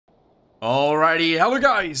Alrighty, hello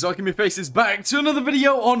guys, welcome your faces back to another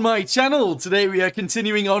video on my channel. Today we are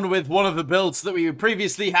continuing on with one of the builds that we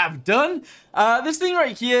previously have done. This thing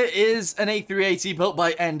right here is an A380 built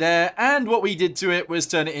by ENDAIR, and what we did to it was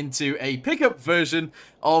turn it into a pickup version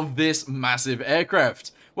of this massive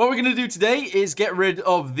aircraft. What we're going to do today is get rid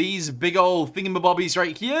of these big old thingamabobbies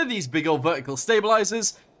right here, these big old vertical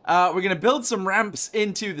stabilizers. We're going to build some ramps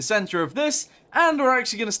into the center of this, and we're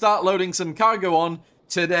actually going to start loading some cargo on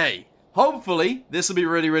today. Hopefully, this will be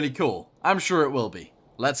really, really cool. I'm sure it will be.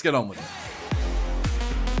 Let's get on with it.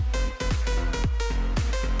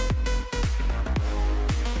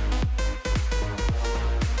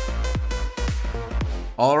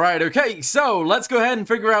 Alright, okay, so let's go ahead and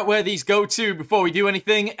figure out where these go to before we do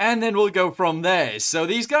anything, and then we'll go from there. So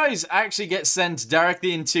these guys actually get sent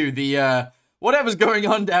directly into the, whatever's going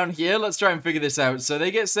on down here. Let's try and figure this out. So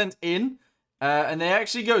they get sent in. And they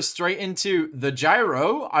actually go straight into the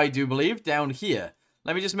gyro, I do believe, down here.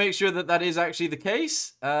 Let me just make sure that that is actually the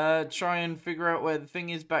case. Try and figure out where the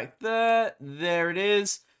thing is back there. There it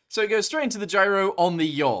is. So it goes straight into the gyro on the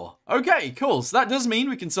yaw. Okay, cool. So that does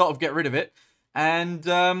mean we can sort of get rid of it and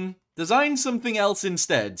design something else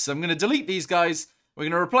instead. So I'm going to delete these guys. We're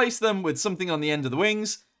going to replace them with something on the end of the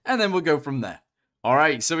wings, and then we'll go from there.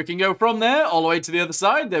 Alright, so we can go from there all the way to the other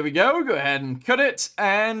side. There we go. Go ahead and cut it.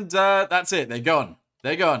 And that's it. They're gone.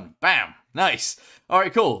 They're gone. Bam. Nice.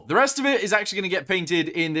 Alright, cool. The rest of it is actually going to get painted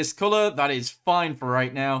in this color. That is fine for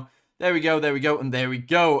right now. There we go. There we go. And there we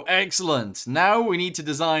go. Excellent. Now we need to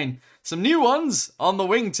design some new ones on the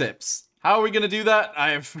wingtips. How are we going to do that?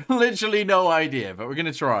 I have literally no idea, but we're going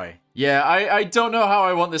to try. Yeah, I don't know how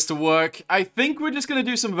I want this to work. I think we're just going to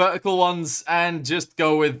do some vertical ones and just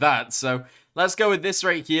go with that. So let's go with this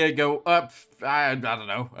right here, go up, I don't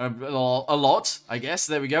know, a lot, I guess.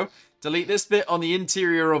 There we go. Delete this bit on the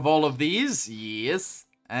interior of all of these. Yes.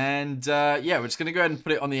 And, yeah, we're just going to go ahead and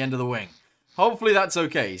put it on the end of the wing. Hopefully that's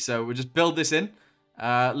okay. So we'll just build this in,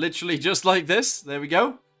 literally just like this. There we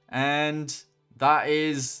go. And that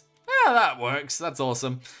is, yeah, that works. That's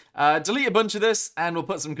awesome. Delete a bunch of this, and we'll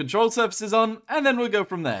put some control surfaces on, and then we'll go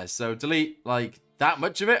from there. So delete, like, that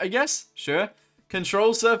much of it, I guess. Sure.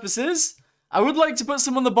 Control surfaces. I would like to put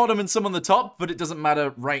some on the bottom and some on the top, but it doesn't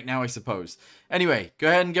matter right now, I suppose. Anyway, go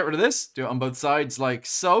ahead and get rid of this. Do it on both sides like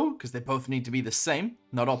so, because they both need to be the same,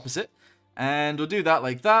 not opposite. And we'll do that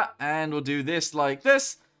like that, and we'll do this like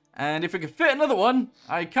this. And if we can fit another one,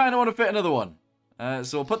 I kind of want to fit another one.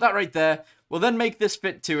 So we'll put that right there. We'll then make this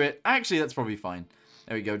fit to it. Actually, that's probably fine.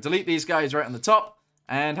 There we go. Delete these guys right on the top,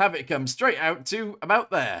 and have it come straight out to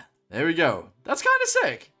about there. There we go. That's kind of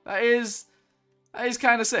sick. That is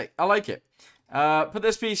kind of sick. I like it. Put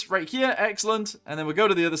this piece right here, excellent, and then we'll go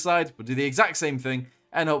to the other side, we'll do the exact same thing,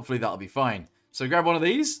 and hopefully that'll be fine. So grab one of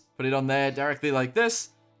these, put it on there directly like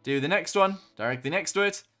this, do the next one directly next to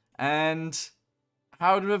it, and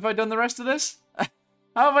how have I done the rest of this?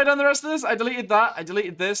 How have I done the rest of this? I deleted that, I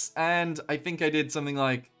deleted this, and I think I did something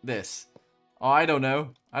like this. Oh, I don't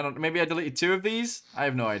know. Maybe I deleted two of these? I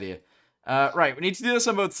have no idea. Right, we need to do this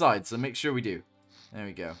on both sides, so make sure we do. There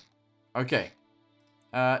we go. Okay.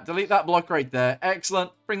 Delete that block right there.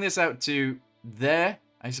 Excellent. Bring this out to there,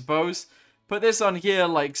 I suppose. Put this on here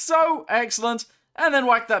like so. Excellent. And then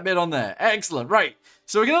whack that bit on there. Excellent. Right.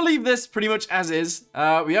 So we're going to leave this pretty much as is.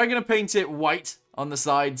 We are going to paint it white on the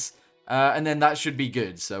sides. And then that should be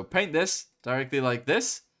good. So paint this directly like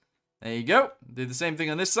this. There you go. Do the same thing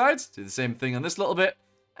on this side. Do the same thing on this little bit.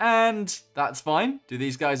 And that's fine. Do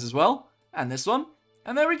these guys as well. And this one.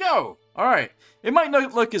 And there we go. All right. It might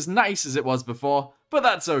not look as nice as it was before, but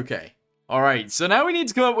that's okay. Alright, so now we need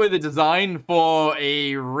to come up with a design for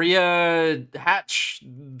a rear hatch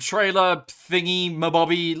trailer thingy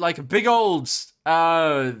mabobby, like a big old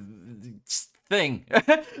thing.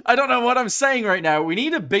 I don't know what I'm saying right now. We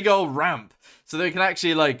need a big old ramp so that we can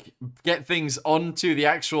actually like get things onto the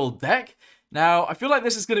actual deck. Now, I feel like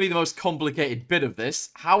this is going to be the most complicated bit of this.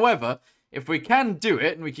 However, if we can do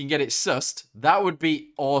it and we can get it sussed, that would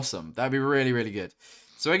be awesome. That'd be really, really good.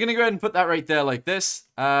 So we're going to go ahead and put that right there like this.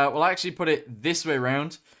 We'll actually put it this way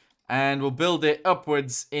around. And we'll build it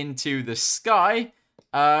upwards into the sky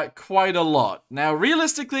quite a lot. Now,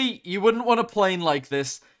 realistically, you wouldn't want a plane like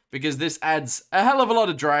this because this adds a hell of a lot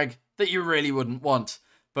of drag that you really wouldn't want.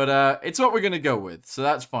 But it's what we're going to go with, so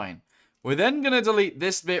that's fine. We're then going to delete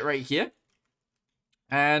this bit right here.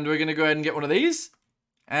 And we're going to go ahead and get one of these.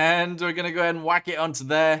 And we're going to go ahead and whack it onto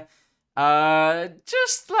there.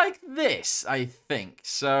 Just like this, I think.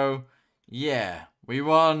 So, yeah, we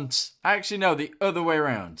want, actually, no, the other way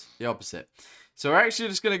around, the opposite. So we're actually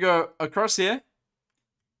just going to go across here.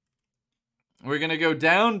 We're going to go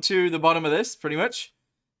down to the bottom of this, pretty much.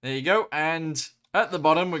 There you go. And at the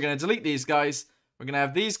bottom, we're going to delete these guys. We're going to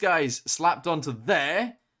have these guys slapped onto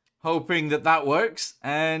there, hoping that that works.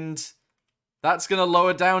 And that's going to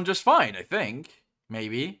lower down just fine, I think.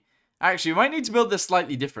 Maybe. Actually, we might need to build this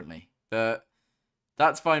slightly differently. But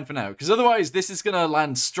that's fine for now. Because otherwise, this is going to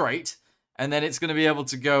land straight. And then it's going to be able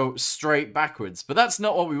to go straight backwards. But that's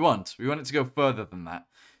not what we want. We want it to go further than that.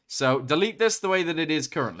 So delete this the way that it is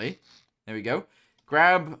currently. There we go.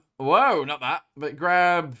 Grab, whoa, not that. But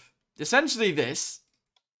grab essentially this.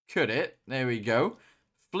 Cut it. There we go.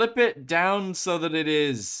 Flip it down so that it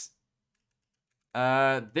is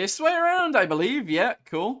this way around, I believe. Yeah,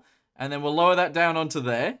 cool. And then we'll lower that down onto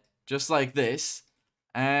there. Just like this.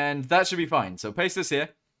 And that should be fine. So paste this here.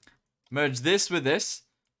 Merge this with this.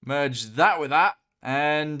 Merge that with that,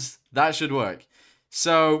 and that should work.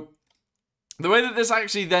 So, the way that this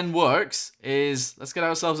actually then works is, let's get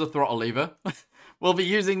ourselves a throttle lever. We'll be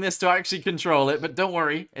using this to actually control it, but don't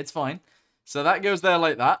worry, it's fine. So that goes there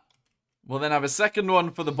like that. We'll then have a second one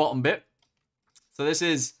for the bottom bit. So this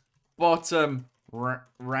is bottom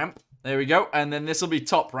ramp. There we go. And then this will be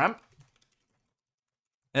top ramp.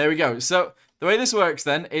 There we go. So, the way this works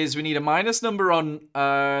then is we need a minus number on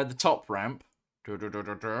the top ramp.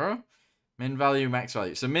 Min value, max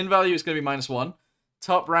value. So min value is going to be -1.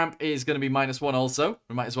 Top ramp is going to be -1 also.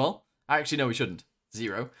 We might as well. Actually, no, we shouldn't.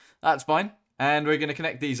 0. That's fine. And we're going to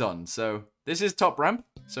connect these on. So this is top ramp.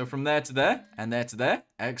 So from there to there and there to there.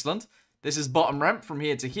 Excellent. This is bottom ramp from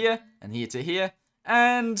here to here and here to here.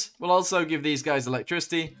 And we'll also give these guys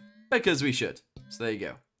electricity because we should. So there you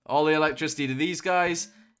go. All the electricity to these guys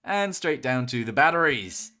and straight down to the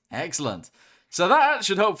batteries. Excellent. So that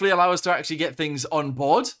should hopefully allow us to actually get things on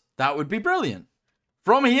board. That would be brilliant.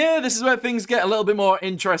 From here, this is where things get a little bit more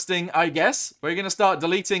interesting, I guess. We're going to start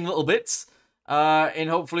deleting little bits in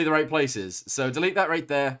hopefully the right places. So delete that right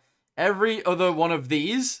there. Every other one of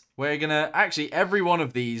these, we're going to... Actually, every one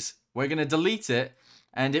of these, we're going to delete it.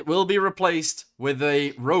 And it will be replaced with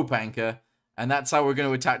a rope anchor. And that's how we're going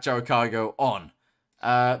to attach our cargo on.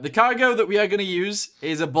 The cargo that we are going to use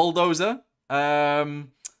is a bulldozer.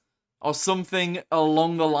 Or something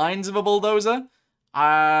along the lines of a bulldozer.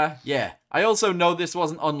 Yeah. I also know this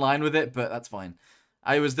wasn't online with it, but that's fine.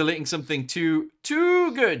 I was deleting something too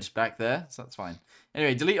good back there, so that's fine.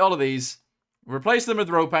 Anyway, delete all of these. Replace them with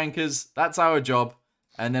rope anchors. That's our job.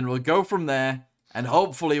 And then we'll go from there. And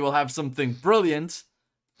hopefully we'll have something brilliant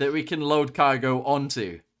that we can load cargo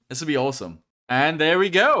onto. This will be awesome. And there we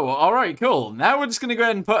go. All right, cool. Now we're just going to go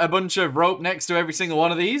ahead and put a bunch of rope next to every single one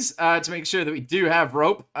of these to make sure that we do have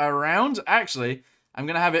rope around. Actually, I'm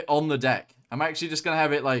going to have it on the deck. I'm actually just going to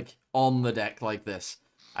have it, like, on the deck like this.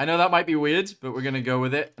 I know that might be weird, but we're going to go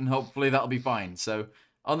with it, and hopefully that'll be fine. So,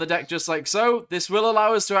 on the deck just like so. This will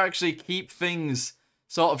allow us to actually keep things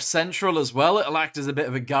sort of central as well. It'll act as a bit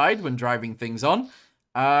of a guide when driving things on.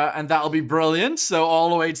 And that'll be brilliant. So, all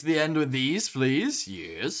the way to the end with these, please.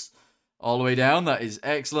 Yes. All the way down, that is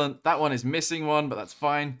excellent. That one is missing one, but that's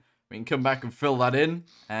fine. We can come back and fill that in,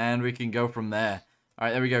 and we can go from there. All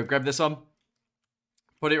right, there we go. Grab this on.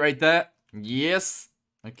 Put it right there. Yes.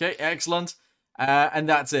 Okay, excellent. And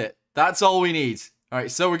that's it. That's all we need. All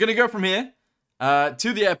right, so we're going to go from here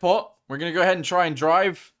to the airport. We're going to go ahead and try and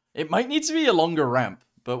drive. It might need to be a longer ramp,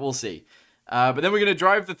 but we'll see. But then we're going to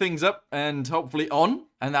drive the things up and hopefully on,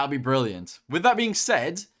 and that'll be brilliant. With that being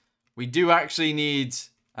said, we do actually need...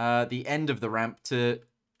 the end of the ramp to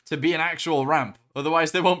be an actual ramp.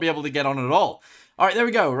 Otherwise, they won't be able to get on at all. All right, there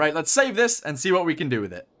we go. Right, let's save this and see what we can do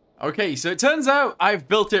with it. Okay, so it turns out I've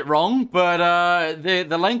built it wrong, but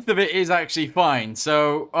the length of it is actually fine.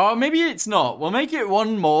 So, maybe it's not. We'll make it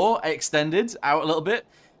one more extended out a little bit,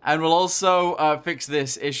 and we'll also fix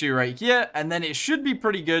this issue right here, and then it should be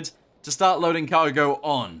pretty good to start loading cargo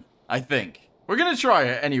on, I think. We're going to try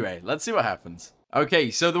it anyway. Let's see what happens.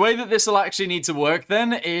 Okay, so the way that this will actually need to work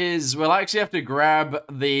then is we'll actually have to grab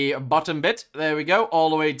the bottom bit. There we go, all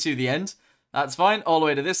the way to the end. That's fine, all the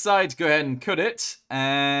way to this side. Go ahead and cut it.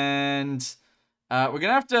 And we're going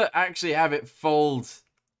to have to actually have it fold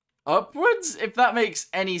upwards, if that makes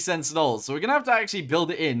any sense at all. So we're going to have to actually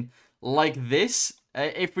build it in like this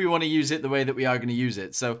if we want to use it the way that we are going to use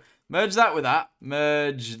it. So merge that with that,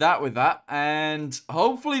 merge that with that, and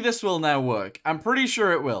hopefully this will now work. I'm pretty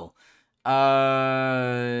sure it will.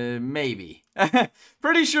 Maybe.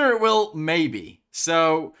 Pretty sure it will, maybe.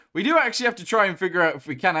 So, we do actually have to try and figure out if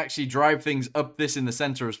we can actually drive things up this in the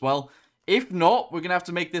center as well. If not, we're going to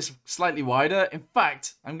have to make this slightly wider. In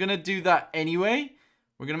fact, I'm going to do that anyway.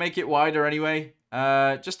 We're going to make it wider anyway,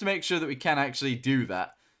 just to make sure that we can actually do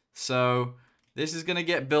that. So, this is going to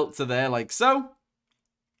get built to there like so.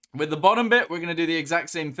 With the bottom bit, we're going to do the exact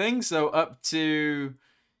same thing. So, up to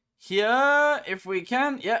here if we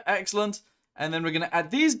can. Yeah, excellent. And then we're going to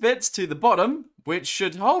add these bits to the bottom, which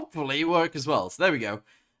should hopefully work as well. So there we go.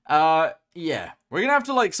 Yeah, we're going to have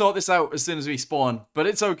to like sort this out as soon as we spawn, but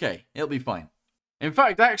it's okay. It'll be fine. In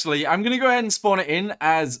fact, actually, I'm going to go ahead and spawn it in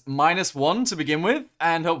as -1 to begin with,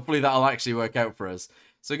 and hopefully that'll actually work out for us.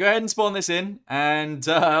 So go ahead and spawn this in, and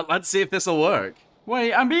let's see if this will work.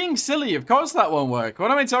 Wait, I'm being silly. Of course that won't work.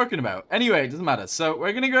 What am I talking about? Anyway, it doesn't matter. So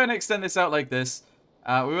we're going to go ahead and extend this out like this.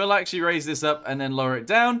 We will actually raise this up and then lower it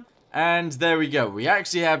down. And there we go. We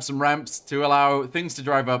actually have some ramps to allow things to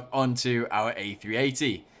drive up onto our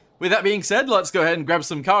A380. With that being said, let's go ahead and grab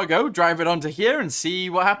some cargo, drive it onto here, and see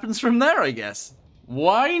what happens from there, I guess.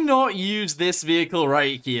 Why not use this vehicle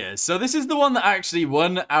right here? So this is the one that actually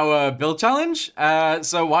won our build challenge.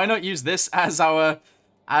 So why not use this as our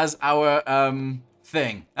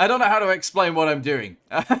thing? I don't know how to explain what I'm doing.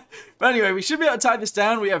 But anyway, we should be able to tie this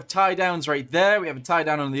down. We have tie downs right there. We have a tie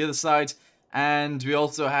down on the other side. And we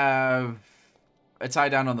also have a tie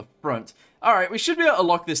down on the front. All right, we should be able to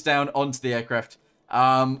lock this down onto the aircraft.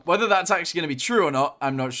 Whether that's actually going to be true or not,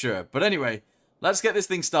 I'm not sure. But anyway, let's get this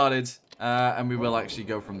thing started. And we will actually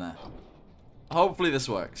go from there. Hopefully this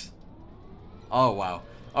works. Oh, wow.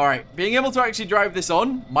 Alright, being able to actually drive this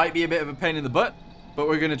on might be a bit of a pain in the butt, but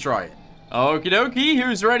we're going to try it. Okie dokie,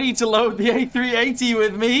 who's ready to load the A380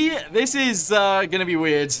 with me? This is going to be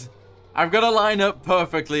weird. I've got to line up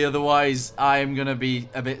perfectly, otherwise I'm going to be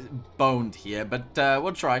a bit boned here, but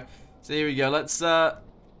we'll try. So here we go, let's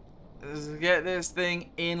get this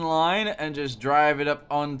thing in line and just drive it up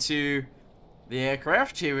onto the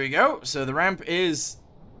aircraft. Here we go. So the ramp is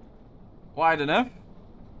wide enough.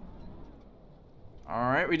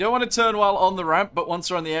 Alright, we don't want to turn while on the ramp, but once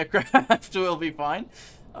we're on the aircraft, we'll be fine.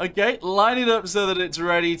 Okay, line it up so that it's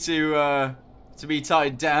ready to be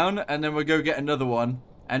tied down, and then we'll go get another one.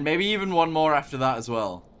 And maybe even one more after that as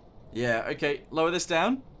well. Yeah, okay, lower this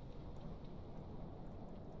down.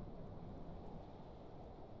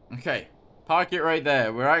 Okay, park it right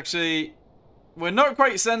there. We're not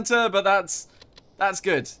quite center, but that's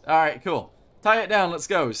good. Alright, cool. Tie it down, let's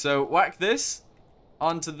go. So, whack this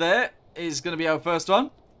onto there is going to be our first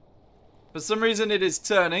one. For some reason, it is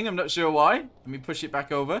turning. I'm not sure why. Let me push it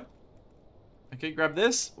back over. Okay, grab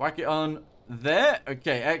this. Whack it on there.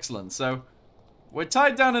 Okay, excellent. So, we're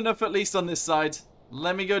tied down enough at least on this side.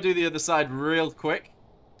 Let me go do the other side real quick.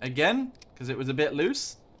 Again, because it was a bit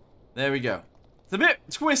loose. There we go. It's a bit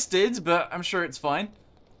twisted, but I'm sure it's fine.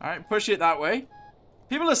 Alright, push it that way.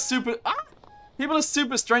 People are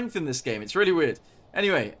super strength in this game. It's really weird.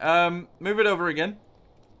 Anyway, move it over again.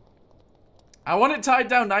 I want it tied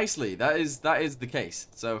down nicely. That is the case.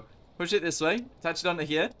 So, push it this way. Attach it onto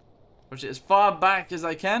here. Push it as far back as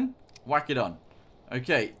I can. Whack it on.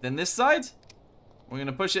 Okay, then this side. We're going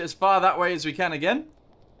to push it as far that way as we can again.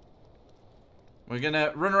 We're going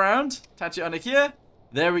to run around. Attach it onto here.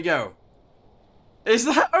 There we go. Is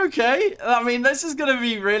that okay? I mean, this is going to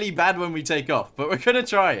be really bad when we take off, but we're going to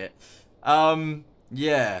try it.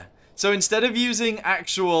 Yeah. So instead of using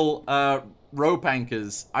actual rope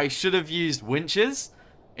anchors, I should have used winches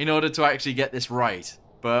in order to actually get this right.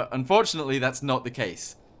 But unfortunately, that's not the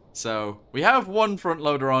case. So we have one front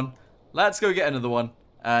loader on. Let's go get another one,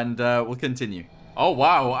 and we'll continue. Oh,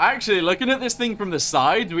 wow. Actually, looking at this thing from the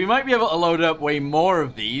side, we might be able to load up way more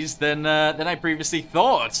of these than I previously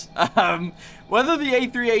thought. Whether the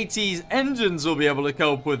A380's engines will be able to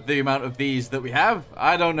cope with the amount of these that we have,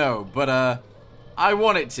 I don't know. But I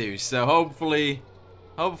want it to, so hopefully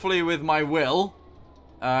with my will,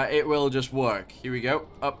 it will just work. Here we go.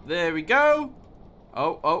 Up there we go.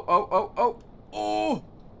 Oh.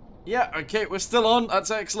 Yeah, okay, we're still on.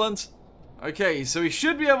 That's excellent. Okay, so we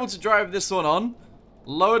should be able to drive this one on.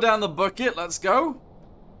 Lower down the bucket. Let's go.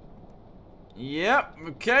 Yep,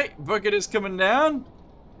 okay. Bucket is coming down.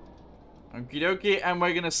 Okie dokie. And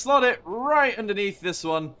we're going to slot it right underneath this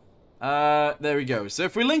one. There we go. So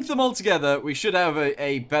if we link them all together, we should have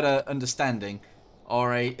a better understanding.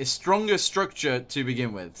 Or a stronger structure to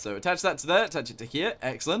begin with. So attach that to there. Attach it to here.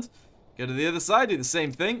 Excellent. Go to the other side. Do the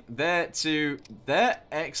same thing. There to there.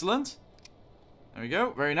 Excellent. There we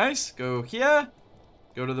go. Very nice. Go here.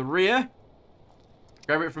 Go to the rear.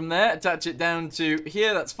 Grab it from there. Attach it down to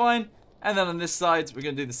here. That's fine. And then on this side, we're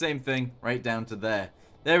going to do the same thing right down to there.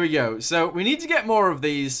 There we go. So we need to get more of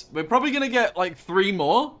these. We're probably going to get like 3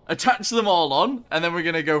 more. Attach them all on. And then we're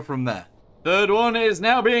going to go from there. Third one is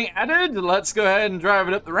now being added. Let's go ahead and drive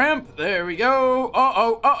it up the ramp. There we go.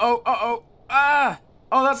 Uh-oh. Ah.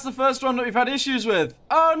 Oh, that's the first one that we've had issues with.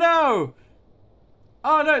 Oh, no.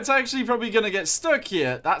 Oh, no, it's actually probably going to get stuck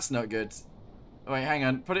here. That's not good. Wait, hang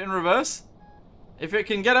on. Put it in reverse. If it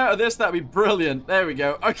can get out of this, that'd be brilliant. There we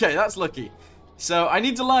go. Okay, that's lucky. So I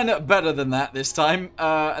need to line up better than that this time,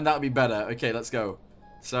 and that'll be better. Okay, let's go.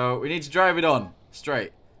 So we need to drive it on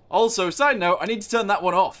straight. Also, side note, I need to turn that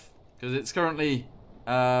one off because it's currently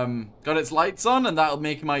got its lights on, and that'll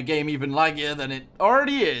make my game even laggier than it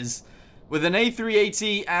already is. With an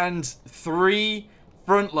A380 and 3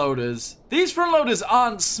 front loaders. These front loaders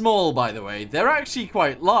aren't small, by the way. They're actually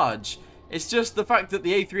quite large. It's just the fact that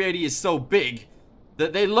the A380 is so big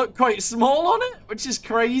that they look quite small on it, which is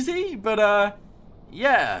crazy. But,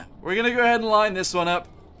 yeah. We're going to go ahead and line this one up.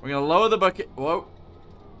 We're going to lower the bucket. Whoa.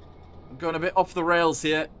 I'm going a bit off the rails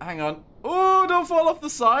here. Hang on. Oh, don't fall off the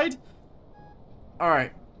side.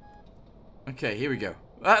 Alright. Okay, here we go.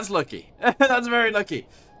 That's lucky. That's very lucky.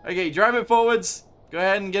 Okay, drive it forwards. Go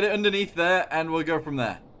ahead and get it underneath there, and we'll go from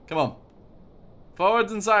there. Come on.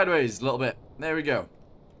 Forwards and sideways a little bit. There we go.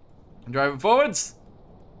 Drive it forwards.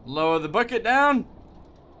 Lower the bucket down.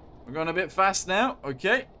 We're going a bit fast now.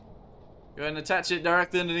 Okay. Go ahead and attach it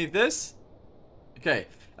directly underneath this. Okay.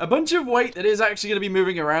 A bunch of weight that is actually going to be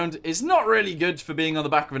moving around is not really good for being on the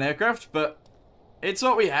back of an aircraft, but it's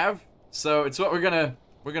what we have. So it's what we're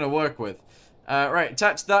gonna work with. Right,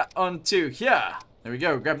 attach that onto here. There we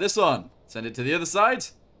go. Grab this one. Send it to the other side.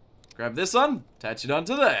 Grab this one. Attach it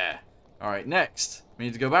onto there. Alright, next. We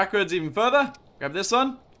need to go backwards even further. Grab this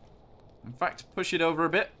one. In fact, push it over a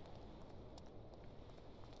bit.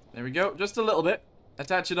 There we go. Just a little bit.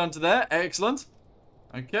 Attach it onto there. Excellent.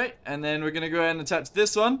 Okay, and then we're going to go ahead and attach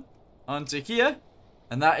this one onto here.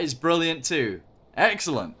 And that is brilliant too.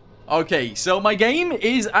 Excellent. Okay, so my game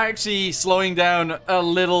is actually slowing down a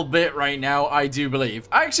little bit right now, I do believe.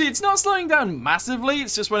 Actually, it's not slowing down massively,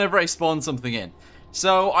 it's just whenever I spawn something in.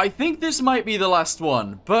 So, I think this might be the last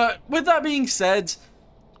one. But, with that being said,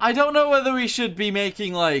 I don't know whether we should be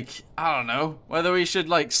making, like, I don't know, whether we should,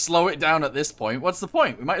 like, slow it down at this point. What's the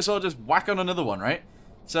point? We might as well just whack on another one, right?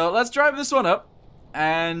 So, let's drive this one up,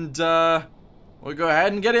 and, we'll go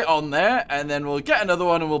ahead and get it on there, and then we'll get another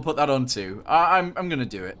one and we'll put that on too. I'm gonna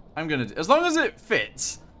do it. As long as it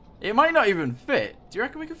fits. It might not even fit. Do you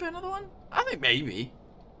reckon we can fit another one? I think maybe.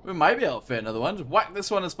 We might be able to fit another one. Just whack this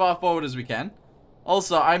one as far forward as we can.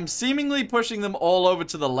 Also, I'm seemingly pushing them all over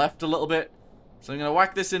to the left a little bit. So I'm gonna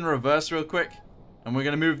whack this in reverse real quick. And we're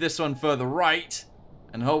gonna move this one further right.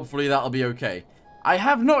 And hopefully that'll be okay. I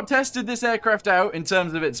have not tested this aircraft out in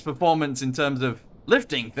terms of its performance, in terms of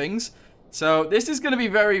lifting things. So, this is going to be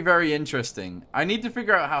very, very interesting. I need to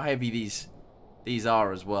figure out how heavy these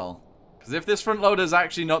are as well. Because if this front loader is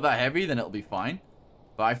actually not that heavy, then it'll be fine.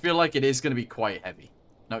 But I feel like it is going to be quite heavy.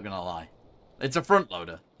 Not going to lie. It's a front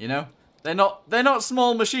loader, you know? They're not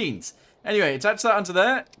small machines. Anyway, attach that onto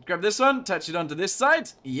there. Grab this one, attach it onto this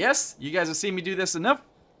side. Yes, you guys have seen me do this enough.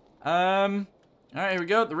 Alright, here we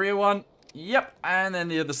go. The rear one. Yep, and then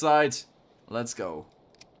the other side. Let's go.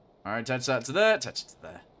 Alright, attach that to there, attach it to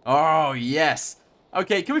there. Oh, yes.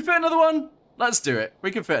 Okay, can we fit another one? Let's do it. We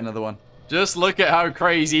can fit another one. Just look at how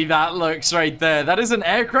crazy that looks right there. That is an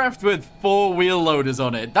aircraft with 4 wheel loaders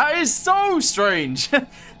on it. That is so strange.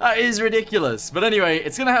 That is ridiculous. But anyway,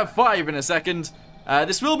 it's going to have 5 in a second.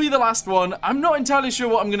 This will be the last one. I'm not entirely sure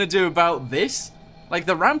what I'm going to do about this. Like,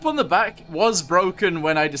 the ramp on the back was broken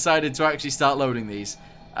when I decided to actually start loading these.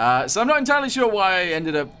 So I'm not entirely sure why I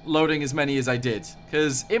ended up loading as many as I did.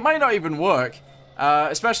 Because it might not even work.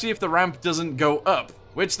 Especially if the ramp doesn't go up,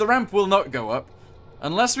 which the ramp will not go up.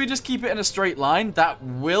 Unless we just keep it in a straight line, that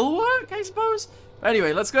will work, I suppose. But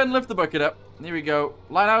anyway, let's go ahead and lift the bucket up. Here we go.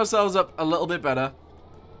 Line ourselves up a little bit better.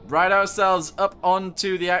 Ride ourselves up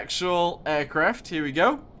onto the actual aircraft. Here we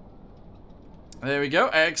go. There we go.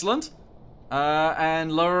 Excellent.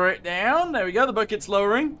 And lower it down. There we go. The bucket's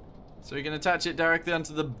lowering. So we can attach it directly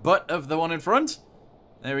onto the butt of the one in front.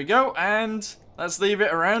 There we go. And let's leave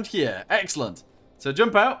it around here. Excellent. So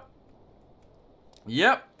jump out.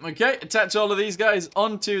 Yep. Okay. Attach all of these guys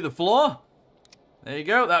onto the floor. There you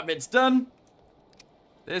go. That bit's done.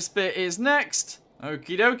 This bit is next.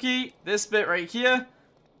 Okie dokie. This bit right here.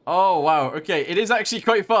 Oh, wow. Okay. It is actually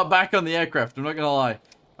quite far back on the aircraft. I'm not going to lie.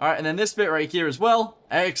 All right. And then this bit right here as well.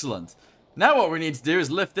 Excellent. Now what we need to do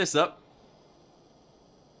is lift this up.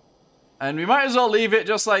 And we might as well leave it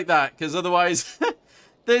just like that. Because otherwise,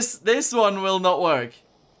 this one will not work.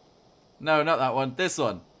 No, not that one. This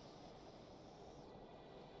one.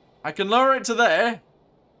 I can lower it to there.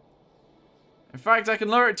 In fact, I can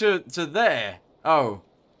lower it to there. Oh.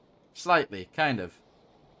 Slightly, kind of.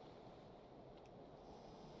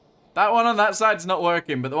 That one on that side's not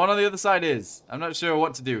working, but the one on the other side is. I'm not sure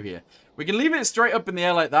what to do here. We can leave it straight up in the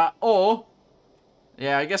air like that, or...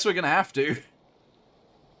 Yeah, I guess we're going to have to.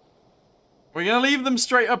 We're going to leave them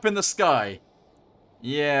straight up in the sky.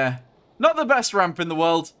 Yeah. Not the best ramp in the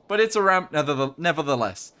world, but it's a ramp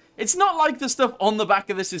nevertheless. It's not like the stuff on the back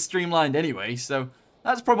of this is streamlined anyway, so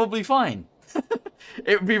that's probably fine.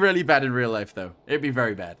 It would be really bad in real life, though. It'd be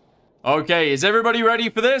very bad. Okay, is everybody ready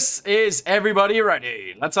for this? Is everybody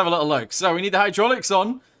ready? Let's have a little look. So, we need the hydraulics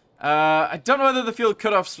on. I don't know whether the fuel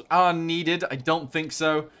cutoffs are needed. I don't think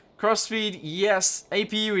so. Crossfeed, yes.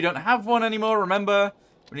 APU, we don't have one anymore, remember.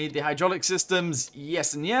 We need the hydraulic systems,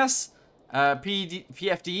 yes and yes.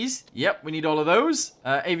 PFDs, yep, we need all of those.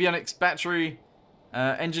 Avionics, battery,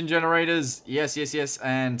 engine generators, yes, yes, yes.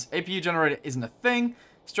 And APU generator isn't a thing.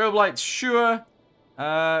 Strobe lights, sure.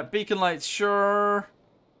 Beacon lights, sure.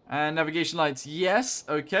 And navigation lights, yes.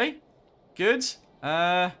 Okay, good. Is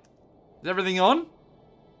everything on?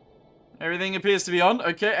 Everything appears to be on.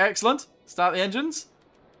 Okay, excellent. Start the engines.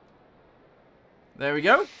 There we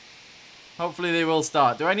go. Hopefully they will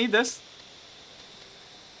start. Do I need this?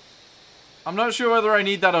 I'm not sure whether I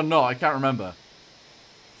need that or not. I can't remember.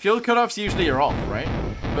 Fuel cutoffs usually are off, right?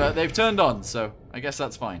 But they've turned on, so I guess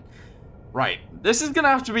that's fine. Right. This is going to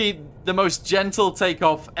have to be the most gentle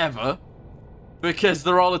takeoff ever. Because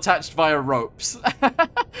they're all attached via ropes.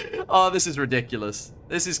 Oh, this is ridiculous.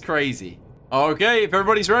 This is crazy. Okay, if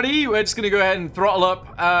everybody's ready, we're just going to go ahead and throttle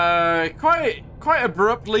up quite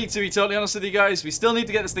abruptly, to be totally honest with you guys. We still need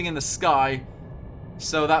to get this thing in the sky.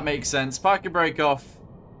 So that makes sense. Park and brake off.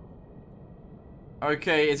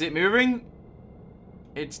 Okay, is it moving?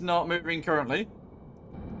 It's not moving currently.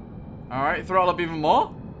 Alright, throttle up even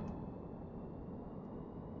more.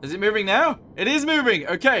 Is it moving now? It is moving!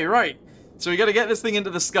 Okay, right. So we got to get this thing into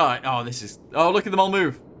the sky. Oh, this is... Oh, look at them all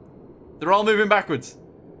move. They're all moving backwards.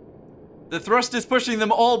 The thrust is pushing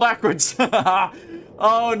them all backwards.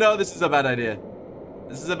 Oh, no, this is a bad idea.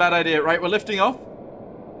 This is a bad idea. Right, we're lifting off.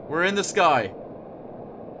 We're in the sky.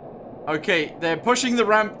 Okay, they're pushing the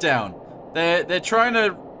ramp down. They're trying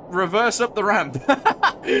to reverse up the ramp.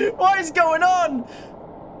 What is going on?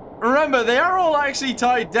 Remember, they are all actually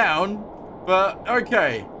tied down. But,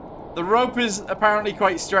 okay. The rope is apparently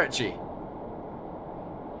quite stretchy.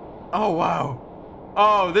 Oh, wow.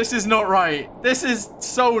 Oh, this is not right. This is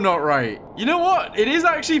so not right. You know what? It is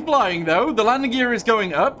actually flying, though. The landing gear is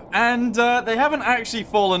going up, and they haven't actually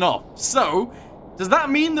fallen off. So, does that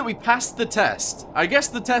mean that we passed the test? I guess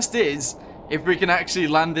the test is if we can actually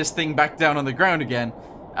land this thing back down on the ground again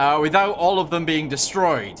without all of them being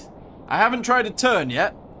destroyed. I haven't tried a turn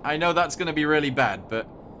yet. I know that's going to be really bad, but...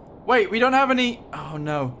 Wait, we don't have any... Oh,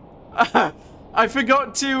 no. I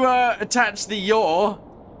forgot to attach the yaw.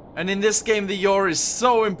 And in this game, the yaw is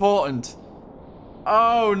so important.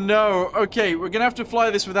 Oh, no. Okay, we're going to have to fly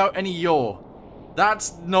this without any yaw.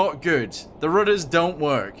 That's not good. The rudders don't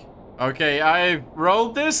work. Okay, I've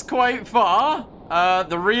rolled this quite far.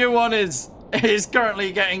 The rear one is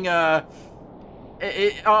currently getting... oh,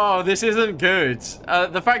 this isn't good.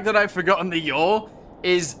 The fact that I've forgotten the yaw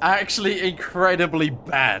is actually incredibly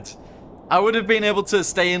bad. I would have been able to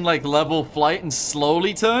stay in, like, level flight and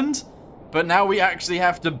slowly turned. But now we actually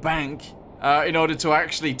have to bank in order to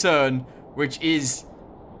actually turn, which is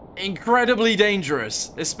incredibly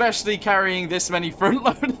dangerous, especially carrying this many front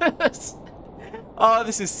loaders. Oh,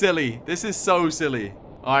 this is silly. This is so silly.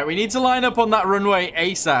 All right, we need to line up on that runway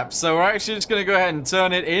ASAP. So we're actually just going to go ahead and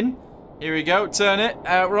turn it in. Here we go. Turn it.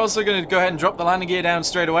 We're also going to go ahead and drop the landing gear down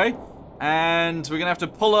straight away. And we're going to have to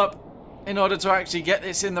pull up in order to actually get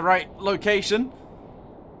this in the right location.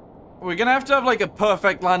 We're going to have like a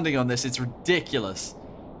perfect landing on this. It's ridiculous.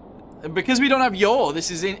 Because we don't have yaw, this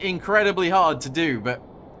is incredibly hard to do, but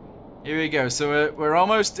here we go. So we're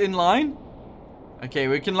almost in line. Okay,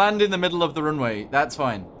 we can land in the middle of the runway. That's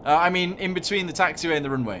fine. I mean, in between the taxiway and the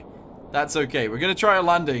runway. That's okay. We're going to try a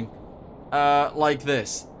landing like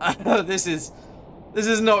this. This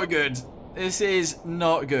is not good. This is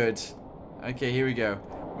not good. Okay, here we go.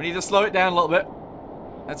 We need to slow it down a little bit.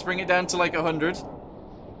 Let's bring it down to like 100.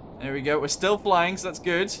 There we go. We're still flying, so that's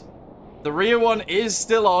good. The rear one is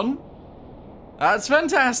still on. That's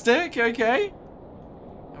fantastic. Okay.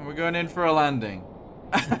 And we're going in for a landing.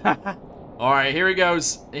 Alright, here it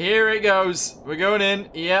goes. Here it goes. We're going in.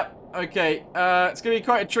 Yep. Okay. It's going to be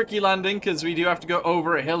quite a tricky landing because we do have to go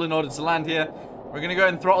over a hill in order to land here. We're going to go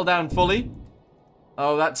ahead and throttle down fully.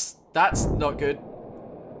 Oh, that's not good.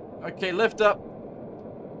 Okay, lift up.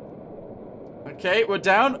 Okay, we're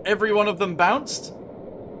down. Every one of them bounced.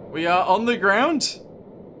 We are on the ground.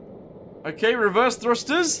 Okay, reverse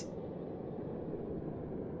thrusters.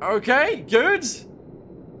 Okay, good.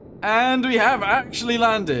 And we have actually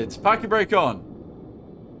landed. Parking brake on.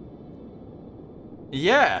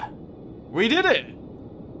 Yeah. We did it.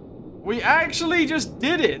 We actually just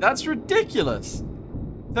did it. That's ridiculous.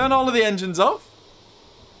 Turn all of the engines off.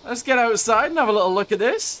 Let's get outside and have a little look at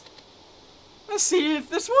this. Let's see if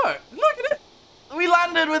this worked. Look at it. We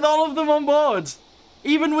landed with all of them on board.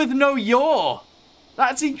 Even with no yaw.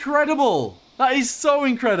 That's incredible. That is so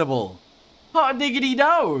incredible. Hot diggity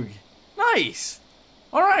dog. Nice.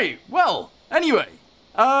 Alright, well, anyway.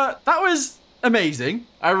 That was amazing.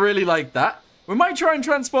 I really liked that. We might try and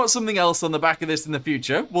transport something else on the back of this in the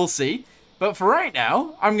future. We'll see. But for right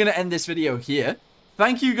now, I'm going to end this video here.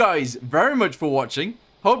 Thank you guys very much for watching.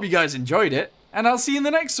 Hope you guys enjoyed it. And I'll see you in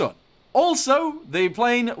the next one. Also, the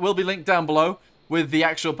plane will be linked down below with the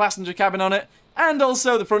actual passenger cabin on it. And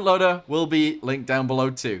also the front loader will be linked down below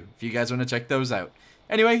too, if you guys want to check those out.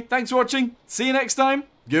 Anyway, thanks for watching. See you next time.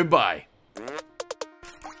 Goodbye.